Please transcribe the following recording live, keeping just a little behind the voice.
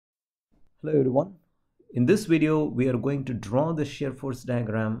Hello everyone. In this video, we are going to draw the shear force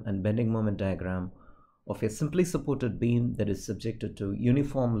diagram and bending moment diagram of a simply supported beam that is subjected to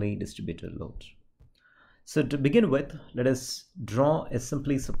uniformly distributed load. So to begin with, let us draw a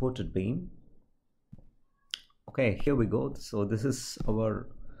simply supported beam. Okay, here we go. So this is our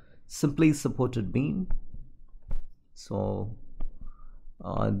simply supported beam. So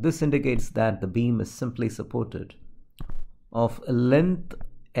this indicates that the beam is simply supported of a length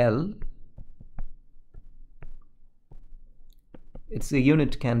L. Its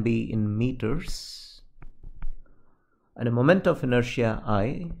unit can be in meters, and a moment of inertia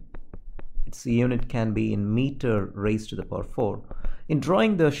I, its unit can be in meter raised to the power 4. In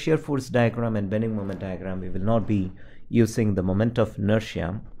drawing the shear force diagram and bending moment diagram, we will not be using the moment of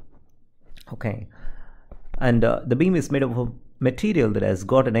inertia. Okay, and the beam is made of a material that has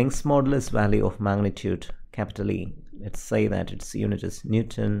got an Young's modulus value of magnitude capital E. Let's say that its unit is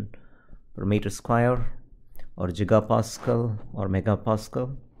Newton per meter square, or gigapascal or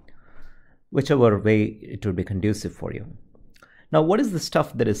megapascal, whichever way it would be conducive for you. Now, what is the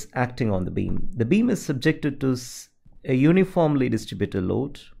stuff that is acting on the beam? The beam is subjected to a uniformly distributed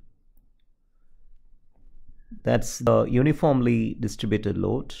load. That's the uniformly distributed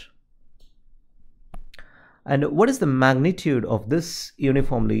load. And what is the magnitude of this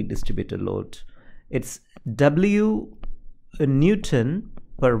uniformly distributed load? It's W Newton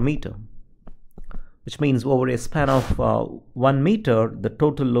per meter, which means over a span of 1 meter, the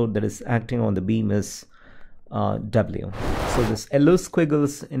total load that is acting on the beam is W. So this yellow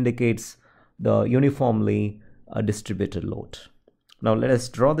squiggles indicates the uniformly distributed load. Now let us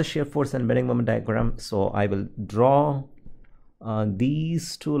draw the shear force and bending moment diagram. So I will draw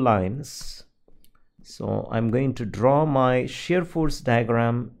these two lines. So I'm going to draw my shear force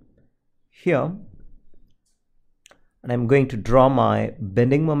diagram here, and I'm going to draw my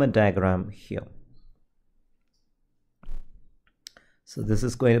bending moment diagram here. So this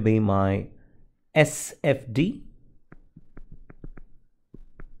is going to be my SFD.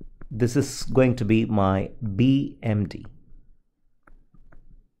 This is going to be my BMD.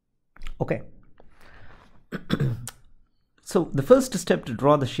 Okay. So the first step to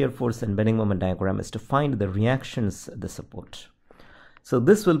draw the shear force and bending moment diagram is to find the reactions at the support. So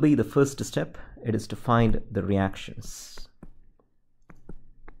this will be the first step. It is to find the reactions.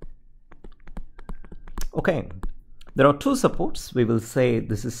 Okay. There are two supports. We will say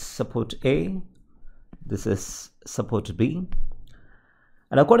this is support A, this is support B.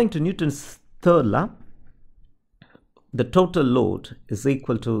 And according to Newton's third law, the total load is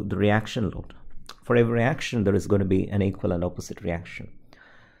equal to the reaction load. For every reaction, there is going to be an equal and opposite reaction.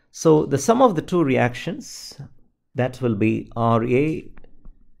 So the sum of the two reactions, that will be RA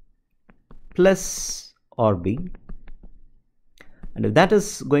plus RB. And if that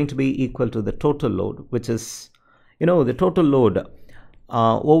is going to be equal to the total load, which is, the total load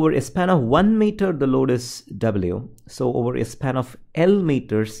over a span of 1 meter, the load is W. So over a span of L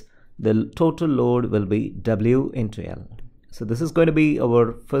meters, the total load will be W into L. So this is going to be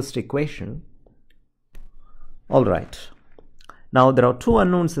our first equation. All right. Now there are two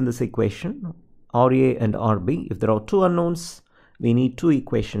unknowns in this equation, RA and RB. If there are two unknowns, we need two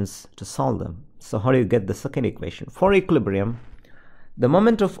equations to solve them. So how do you get the second equation? For equilibrium, the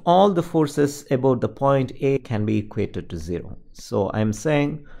moment of all the forces about the point A can be equated to 0. So I'm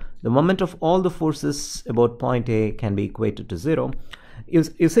saying the moment of all the forces about point A can be equated to 0. You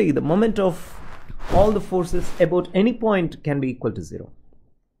see, the moment of all the forces about any point can be equal to 0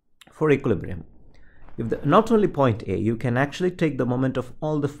 for equilibrium. If not only point A, you can actually take the moment of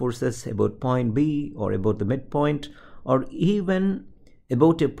all the forces about point B or about the midpoint or even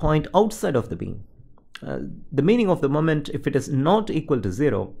about a point outside of the beam. The meaning of the moment, if it is not equal to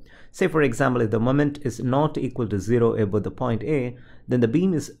 0, say for example, if the moment is not equal to 0 about the point A, then the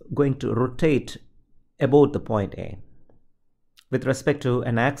beam is going to rotate about the point A with respect to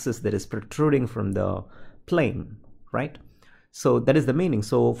an axis that is protruding from the plane, right? So that is the meaning.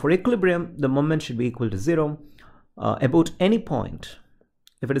 So for equilibrium, the moment should be equal to 0 about any point.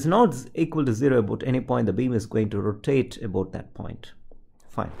 If it is not equal to 0 about any point, the beam is going to rotate about that point.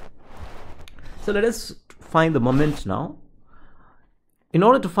 Fine. So let us find the moment now. In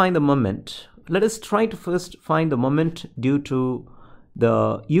order to find the moment, let us try to first find the moment due to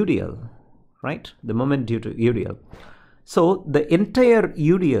the UDL, right? The moment due to UDL. So the entire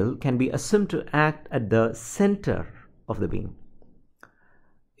UDL can be assumed to act at the center of the beam.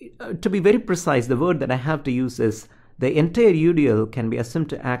 To be very precise, the word that I have to use is the entire UDL can be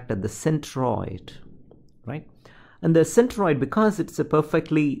assumed to act at the centroid, right? And the centroid, because it's a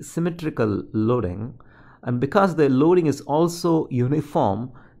perfectly symmetrical loading, and because the loading is also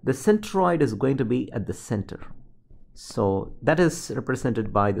uniform, the centroid is going to be at the center. So that is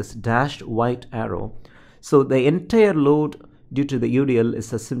represented by this dashed white arrow. So the entire load due to the UDL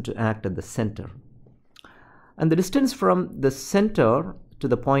is assumed to act at the center. And the distance from the center to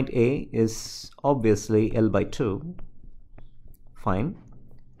the point A is obviously L by 2. Fine.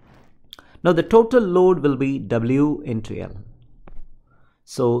 Now the total load will be W into L.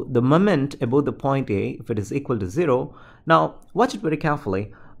 So the moment above the point A, if it is equal to 0, now watch it very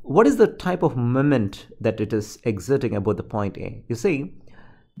carefully. What is the type of moment that it is exerting above the point A? You see,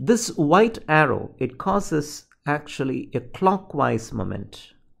 this white arrow, it causes actually a clockwise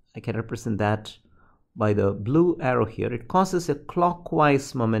moment. I can represent that by the blue arrow here. It causes a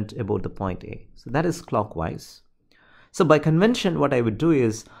clockwise moment above the point A. So that is clockwise. So by convention, what I would do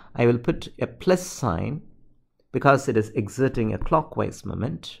is I will put a plus sign because it is exerting a clockwise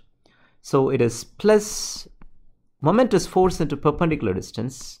moment. So it is plus, moment is force into perpendicular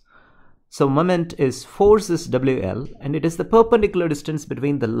distance. So moment is force is WL, and it is the perpendicular distance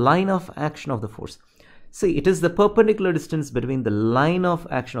between the line of action of the force. See, it is the perpendicular distance between the line of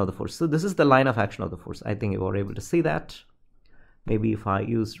action of the force. So this is the line of action of the force. I think you are able to see that. Maybe if I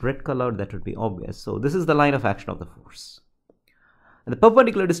use red color, that would be obvious. So this is the line of action of the force. And the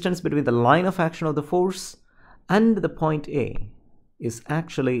perpendicular distance between the line of action of the force and the point A is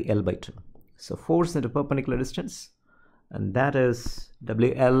actually L by 2. So force into perpendicular distance, and that is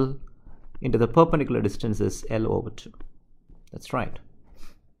WL into the perpendicular distance is L over 2. That's right.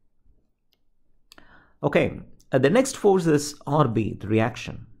 Okay, the next force is RB, the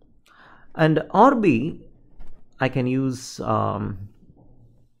reaction. And RB, I can use an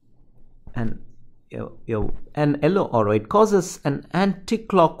yellow arrow. It causes an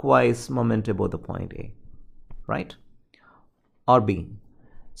anti-clockwise moment above the point A, right? RB.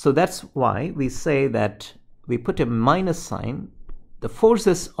 So that's why we say that we put a minus sign. The force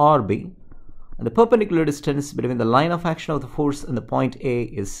is RB, and the perpendicular distance between the line of action of the force and the point A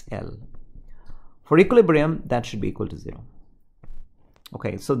is L. For equilibrium, that should be equal to 0.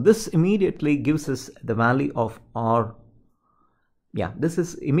 Okay, so this immediately gives us the value of R. Yeah, this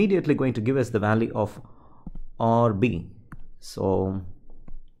is immediately going to give us the value of RB. So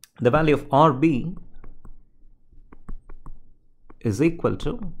the value of RB is equal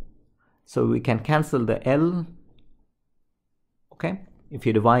to, so we can cancel the L. Okay, if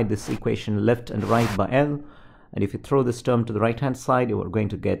you divide this equation left and right by L, and if you throw this term to the right hand side, you are going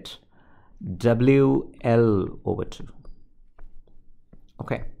to get WL over 2.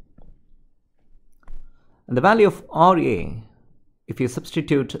 Okay. And the value of RA, if you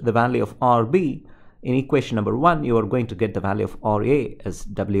substitute the value of RB in equation number 1, you are going to get the value of RA as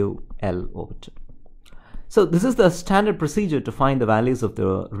WL over 2. So this is the standard procedure to find the values of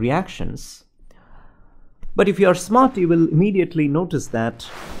the reactions. But if you are smart, you will immediately notice that,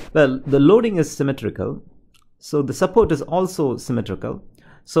 well, the loading is symmetrical, so the support is also symmetrical.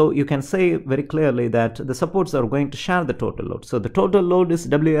 So you can say very clearly that the supports are going to share the total load. So the total load is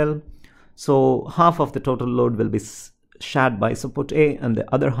WL. So half of the total load will be shared by support A, and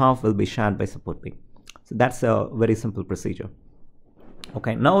the other half will be shared by support B. So that's a very simple procedure.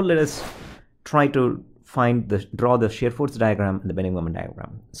 Okay, now let us try to draw the shear force diagram and the bending moment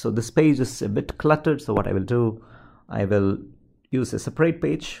diagram. So this page is a bit cluttered. So what I will do, I will use a separate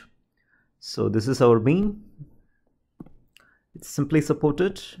page. So this is our beam. It's simply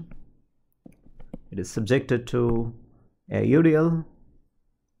supported. It is subjected to a UDL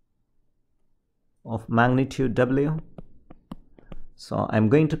of magnitude W. So I'm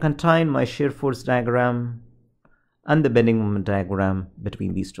going to contain my shear force diagram and the bending moment diagram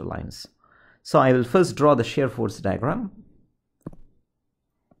between these two lines. So I will first draw the shear force diagram.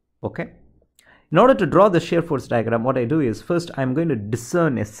 Okay. In order to draw the shear force diagram, what I do is first I'm going to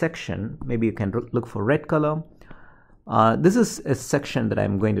discern a section. Maybe you can look for red color. This is a section that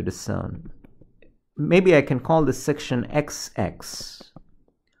I'm going to discern. Maybe I can call this section XX.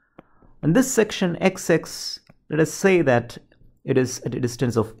 And this section XX, let us say that it is at a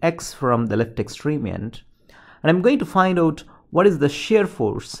distance of X from the left extreme end. And I'm going to find out what is the shear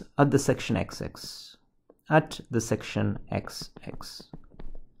force at the section XX. At the section XX.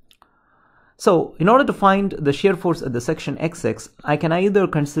 So in order to find the shear force at the section XX, I can either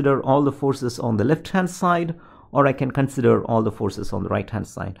consider all the forces on the left hand side, or I can consider all the forces on the right hand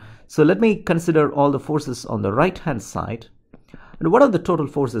side. So let me consider all the forces on the right hand side. And what are the total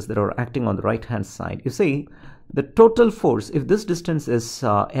forces that are acting on the right hand side? You see, the total force, if this distance is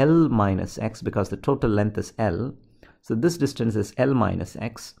L minus X, because the total length is L, so this distance is L minus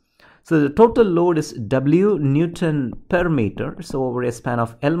X. So the total load is W Newton per meter. So over a span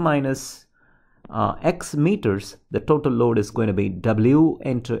of L minus x meters, the total load is going to be W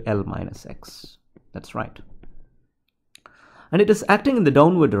into L minus X. That's right. And it is acting in the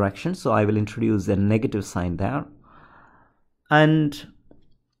downward direction, so I will introduce a negative sign there. And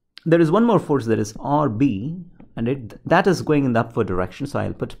there is one more force, that is RB, and that is going in the upward direction, so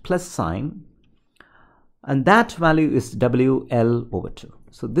I'll put plus sign. And that value is WL over 2.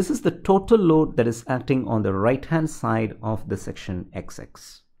 So this is the total load that is acting on the right-hand side of the section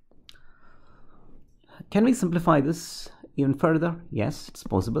XX. Can we simplify this even further? Yes, it's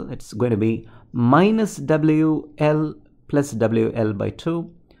possible. It's going to be minus WL plus WL by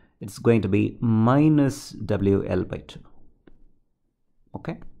 2. It's going to be minus WL by 2.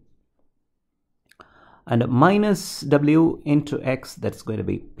 Okay? And minus W into X, that's going to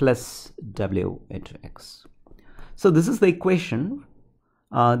be plus W into X. So this is the equation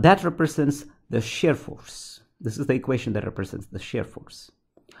that represents the shear force. This is the equation that represents the shear force.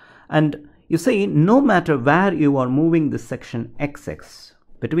 And you see, no matter where you are moving the section XX,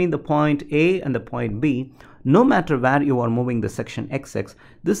 between the point A and the point B, no matter where you are moving the section XX,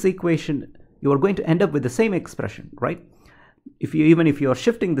 this equation, you are going to end up with the same expression, right? Even if you are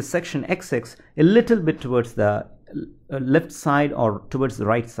shifting the section XX a little bit towards the left side or towards the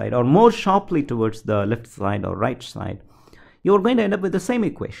right side, or more sharply towards the left side or right side, you are going to end up with the same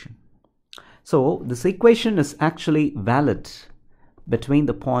equation. So this equation is actually valid between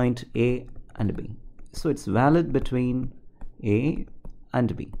the point A and B. So it's valid between A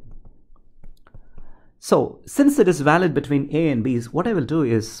and B. So since it is valid between A and B, what I will do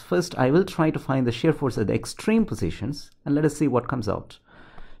is, first I will try to find the shear force at the extreme positions, and let us see what comes out.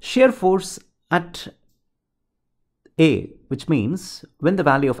 Shear force at A, which means when the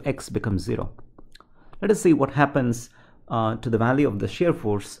value of X becomes 0. Let us see what happens to the value of the shear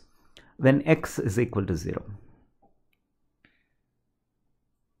force when X is equal to 0.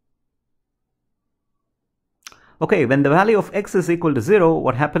 Okay, when the value of X is equal to 0,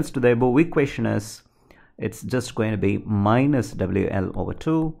 what happens to the above equation is, it's just going to be minus WL over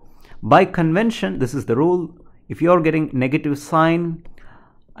 2. By convention, this is the rule. If you are getting negative sign,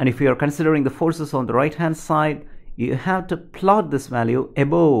 and if you are considering the forces on the right hand side, you have to plot this value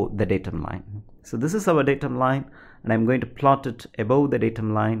above the datum line. So this is our datum line, and I'm going to plot it above the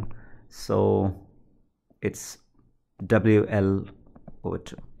datum line. So it's WL over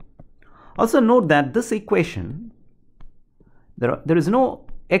 2. Also note that this equation, there is no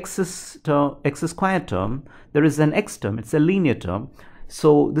x squared term, there is an x term, it's a linear term.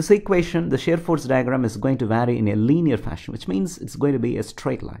 So this equation, the shear force diagram, is going to vary in a linear fashion, which means it's going to be a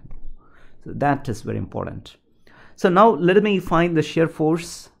straight line. So that is very important. So now let me find the shear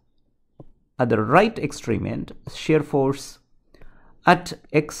force at the right extreme end, shear force at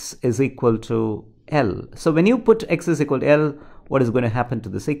X is equal to L. So when you put X is equal to L, what is going to happen to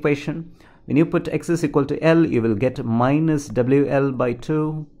this equation? When you put X is equal to L, you will get minus WL by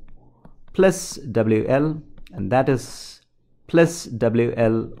 2 plus WL, and that is plus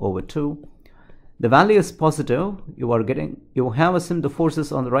WL over 2. The value is positive. You have assumed the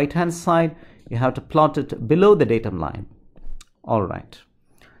forces on the right hand side. You have to plot it below the datum line. All right.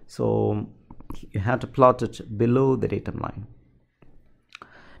 So you have to plot it below the datum line.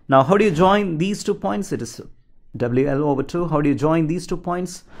 Now, how do you join these 2 points? It is WL over 2. How do you join these 2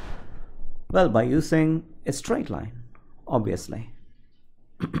 points? Well, by using a straight line, obviously.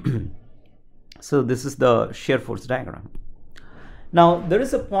 So this is the shear force diagram. Now, there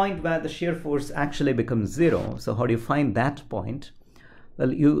is a point where the shear force actually becomes 0. So how do you find that point?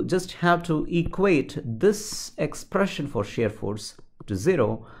 Well, you just have to equate this expression for shear force to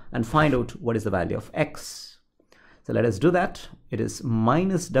 0 and find out what is the value of X. So let us do that. It is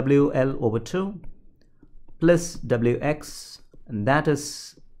minus WL over 2 plus WX, and that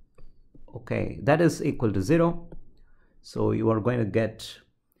is, okay, that is equal to 0. So you are going to get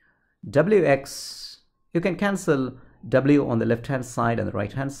WX. You can cancel W on the left hand side and the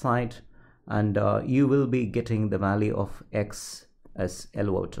right hand side, and you will be getting the value of X as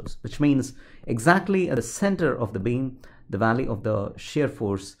L over 2, which means exactly at the center of the beam, the value of the shear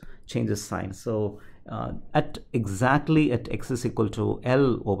force changes sign. So exactly at X is equal to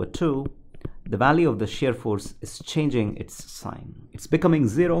L over 2, the value of the shear force is changing its sign. It's becoming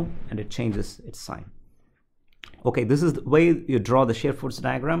 0 and it changes its sign. Okay, this is the way you draw the shear force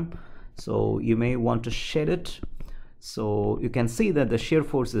diagram. So you may want to shade it. So you can see that the shear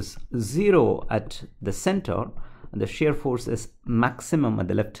force is 0 at the center, and the shear force is maximum at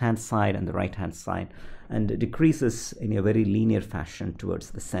the left hand side and the right hand side, and it decreases in a very linear fashion towards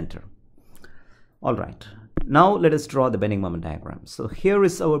the center. All right, now let us draw the bending moment diagram. So here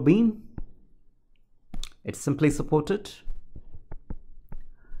is our beam. It's simply supported.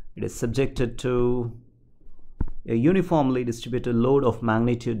 It is subjected to a uniformly distributed load of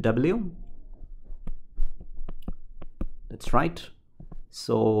magnitude W. That's right.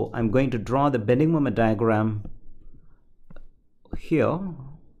 So I'm going to draw the bending moment diagram here,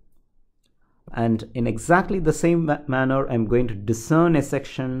 and in exactly the same manner I'm going to discern a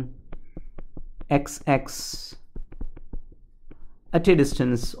section XX at a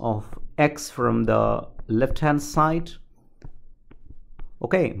distance of X from the left hand side.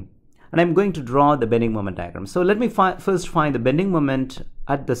 Okay, and I'm going to draw the bending moment diagram. So let me first find the bending moment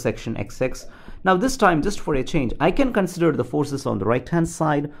at the section XX. Now this time, just for a change, I can consider the forces on the right hand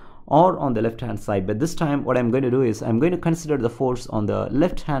side or on the left hand side, but this time what I'm going to do is I'm going to consider the force on the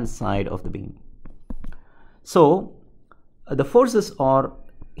left hand side of the beam. So the forces are,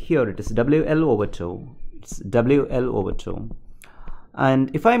 here it is WL over 2, it's WL over 2,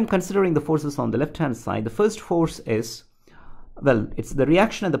 and if I'm considering the forces on the left hand side, the first force is, well, it's the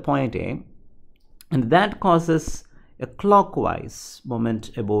reaction at the point A, and that causes a clockwise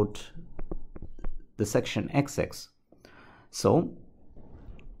moment about the section XX. So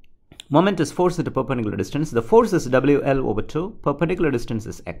moment is force at a perpendicular distance. The force is WL over 2, perpendicular distance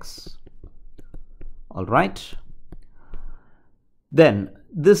is X. All right. Then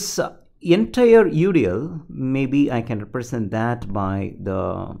this entire UDL, maybe I can represent that by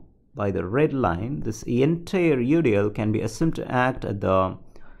the red line. This entire UDL can be assumed to act at the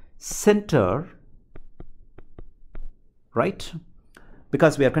center, right?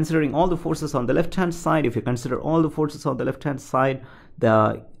 Because we are considering all the forces on the left hand side. If you consider all the forces on the left hand side,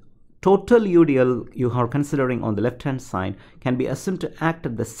 the total UDL you are considering on the left hand side can be assumed to act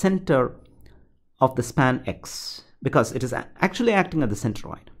at the center of the span X, because it is actually acting at the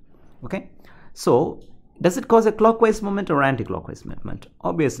centroid. Okay, so does it cause a clockwise moment or anti-clockwise moment?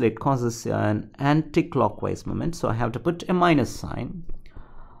 Obviously it causes an anti-clockwise moment, so I have to put a minus sign,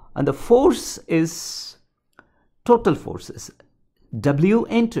 and the force is, total forces, W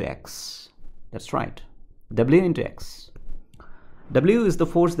into X. That's right, W into X. W is the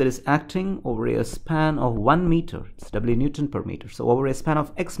force that is acting over a span of 1 meter. It's W Newton per meter. So over a span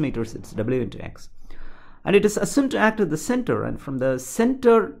of X meters, it's W into X. And it is assumed to act at the center. And from the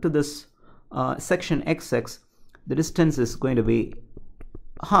center to this section XX, the distance is going to be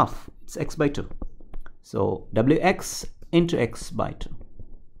half. It's X by 2. So WX into X by 2.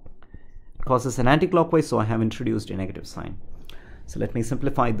 It causes an anti-clockwise, so I have introduced a negative sign. So let me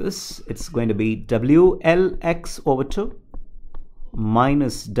simplify this. It's going to be WLX over 2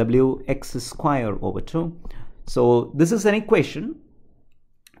 minus WX square over 2. So this is an equation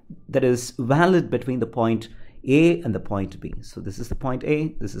that is valid between the point A and the point B. So this is the point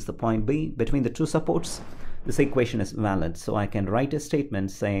A, this is the point B. Between the two supports, this equation is valid. So I can write a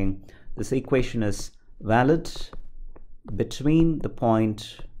statement saying this equation is valid between the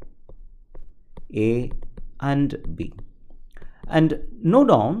point A and B. And note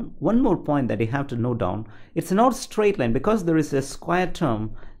down one more point that you have to note down. It's not straight line. Because there is a square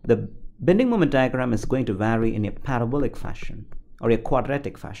term, the bending moment diagram is going to vary in a parabolic fashion or a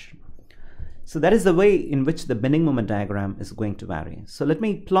quadratic fashion. So that is the way in which the bending moment diagram is going to vary. So let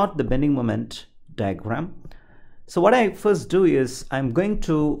me plot the bending moment diagram. So what I first do is I'm going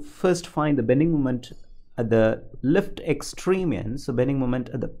to first find the bending moment at the left extreme end. So bending moment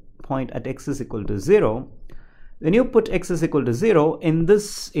at the point at X is equal to 0. When you put X is equal to 0 in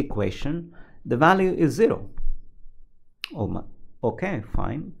this equation, the value is 0. Oh, okay,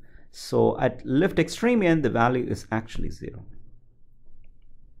 fine. So at left extreme end, the value is actually 0.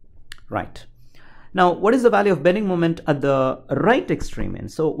 Right. Now, what is the value of bending moment at the right extreme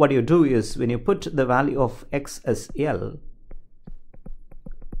end? So what you do is when you put the value of X as L,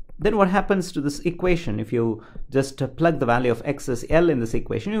 then what happens to this equation? If you just plug the value of X as L in this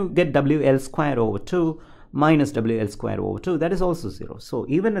equation, you get WL square over 2 minus WL square over 2. That is also 0. So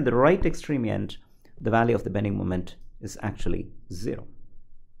even at the right extreme end, the value of the bending moment is actually 0.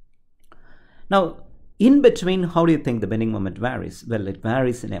 Now, in between, how do you think the bending moment varies? Well, it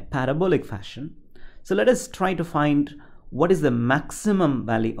varies in a parabolic fashion. So let us try to find what is the maximum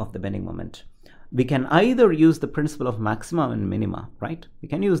value of the bending moment. We can either use the principle of maxima and minima, right? We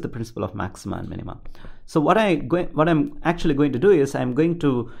can use the principle of maxima and minima. So what I'm actually going to do is I'm going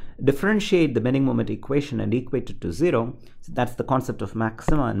to differentiate the bending moment equation and equate it to 0. So that's the concept of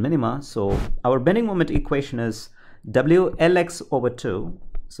maxima and minima. So our bending moment equation is WLX over 2.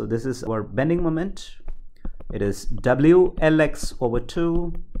 So this is our bending moment. It is WLX over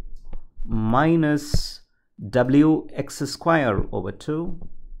 2 minus WX square over 2.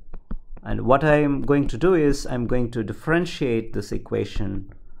 And what I am going to do is I'm going to differentiate this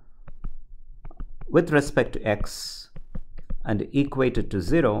equation with respect to X and equate it to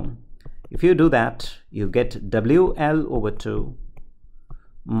 0, if you do that, you get WL over 2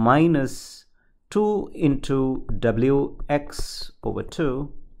 minus 2 into Wx over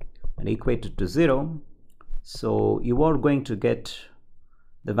 2 and equate it to 0. So you are going to get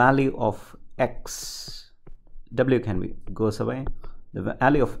the value of x. W goes away. The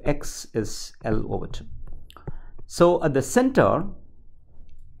value of x is L over 2. So at the center,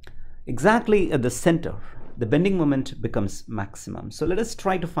 exactly at the center, the bending moment becomes maximum. So let us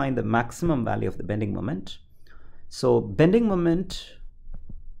try to find the maximum value of the bending moment. So bending moment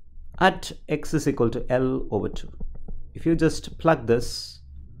at x is equal to L over 2. If you just plug this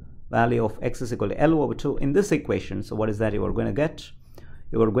value of x is equal to L over 2 in this equation, so what is that you are going to get?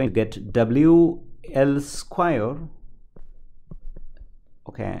 You are going to get WL square.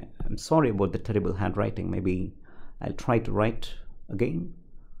 Okay, I'm sorry about the terrible handwriting. Maybe I'll try to write again.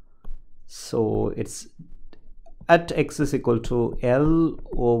 So it's at x is equal to L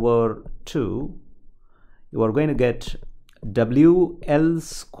over 2, you are going to get WL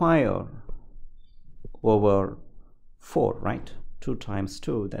square over 4, right? 2 times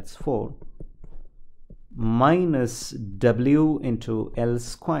 2, that's 4, minus W into L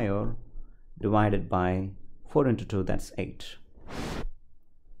square divided by 4 into 2, that's 8.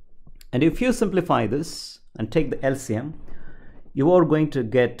 And if you simplify this and take the LCM, you are going to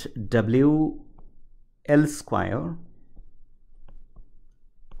get WL square.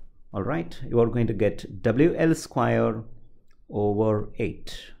 All right, you are going to get WL square over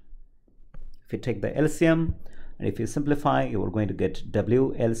 8. If you take the LCM and if you simplify, you are going to get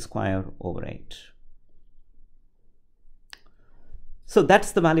WL square over 8. So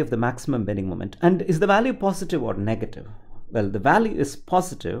that's the value of the maximum bending moment. And is the value positive or negative? Well, the value is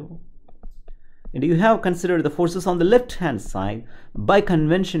positive. And you have considered the forces on the left hand side. By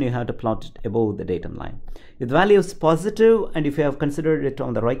convention, you have to plot it above the datum line. If the value is positive and if you have considered it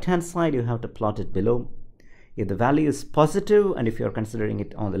on the right hand side, you have to plot it below. If the value is positive and if you are considering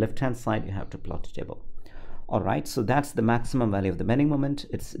it on the left hand side, you have to plot it above. All right, so that's the maximum value of the bending moment.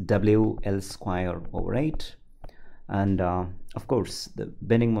 It's WL square over 8. And of course, the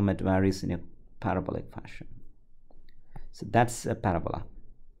bending moment varies in a parabolic fashion. So that's a parabola.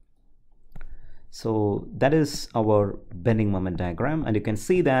 So that is our bending moment diagram, and you can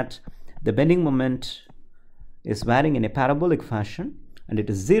see that the bending moment is varying in a parabolic fashion, and it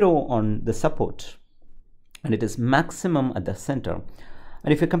is 0 on the support, and it is maximum at the center.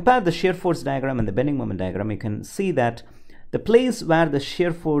 And if you compare the shear force diagram and the bending moment diagram, you can see that the place where the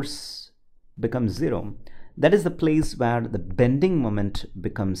shear force becomes 0, that is the place where the bending moment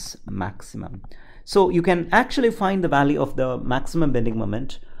becomes maximum. So you can actually find the value of the maximum bending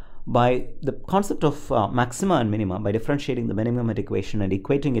moment by the concept of maxima and minima, by differentiating the bending moment equation and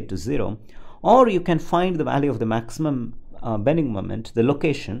equating it to 0, or you can find the value of the maximum bending moment, the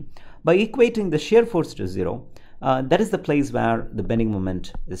location, by equating the shear force to 0. That is the place where the bending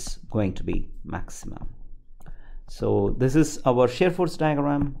moment is going to be maximum. So this is our shear force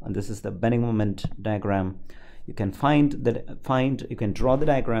diagram, and this is the bending moment diagram. You can you can draw the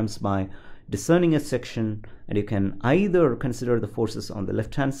diagrams by discerning a section, and you can either consider the forces on the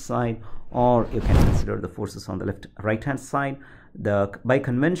left hand side or you can consider the forces on the right hand side. By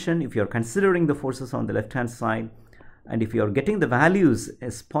convention, if you're considering the forces on the left hand side and if you're getting the values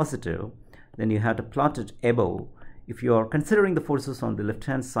as positive, then you have to plot it above. If you are considering the forces on the left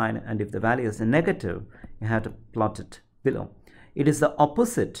hand side and if the value is a negative, you have to plot it below. It is the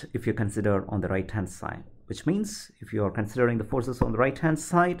opposite if you consider on the right hand side, which means if you are considering the forces on the right hand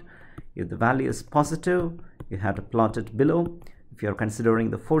side, if the value is positive, you have to plot it below. If you are considering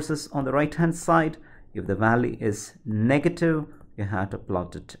the forces on the right hand side, if the value is negative, you have to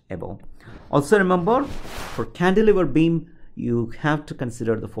plot it above. Also remember, for cantilever beam, you have to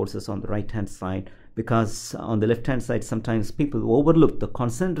consider the forces on the right hand side, because on the left hand side sometimes people overlook the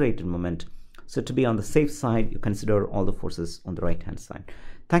concentrated moment. So to be on the safe side, you consider all the forces on the right hand side.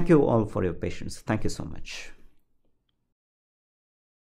 Thank you all for your patience. Thank you so much.